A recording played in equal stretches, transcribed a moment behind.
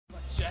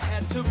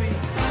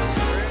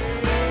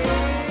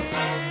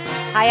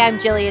Hi, I'm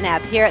Jillian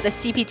Ebb here at the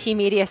CPT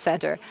Media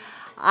Center.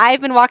 I've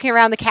been walking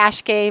around the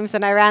cash games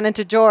and I ran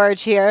into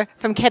George here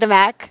from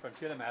Kitimat. From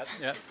Kitimat,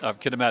 yeah.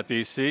 Of Kitimat,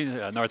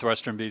 BC,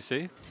 northwestern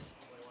BC.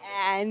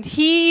 And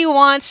he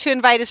wants to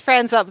invite his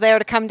friends up there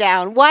to come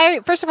down.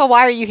 First of all,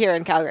 why are you here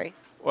in Calgary?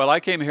 Well,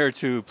 I came here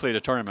to play the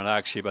tournament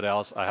actually, but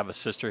I have a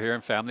sister here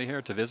and family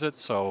here to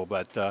visit.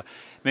 But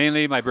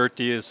mainly my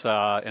birthday is in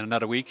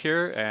another week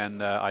here,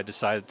 and I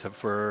decided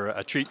for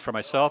a treat for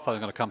myself, I'm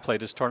going to come play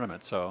this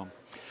tournament. So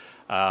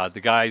the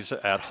guys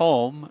at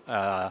home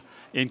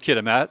in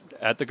Kitimat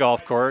at the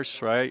golf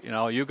course, right? You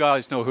know, you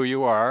guys know who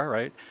you are,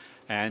 right?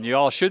 And you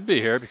all should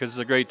be here because it's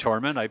a great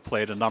tournament. I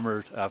played a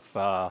number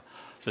of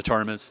the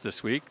tournaments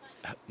this week.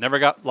 Never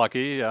got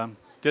lucky.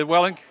 Did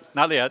well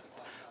not yet.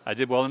 I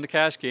did well in the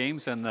cash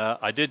games, and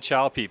I did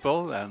chow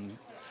people, and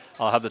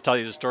I'll have to tell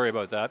you the story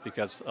about that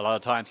because a lot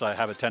of times I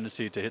have a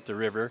tendency to hit the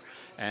river,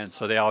 and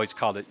so they always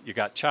call it "you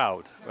got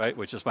chowed," right?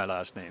 Which is my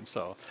last name.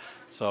 So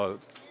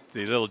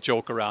the little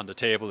joke around the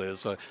table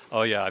is,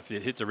 oh yeah, if you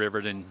hit the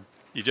river, then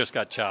you just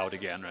got chowed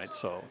again, right?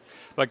 So,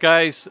 but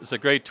guys, it's a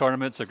great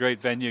tournament. It's a great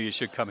venue. You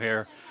should come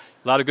here.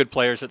 A lot of good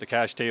players at the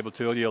cash table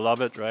too. You'll love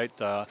it, right?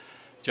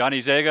 Johnny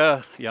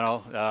Zega, you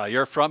know,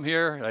 you're from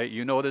here, right?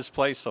 You know this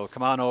place, so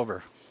come on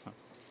over.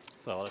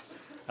 So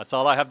that's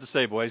all I have to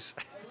say, boys.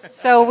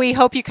 So we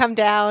hope you come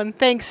down.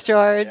 Thanks,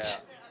 George.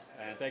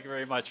 Yeah. And thank you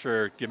very much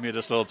for giving me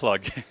this little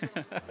plug.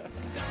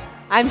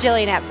 I'm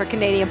Jillian Ebb for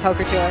Canadian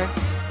Poker Tour.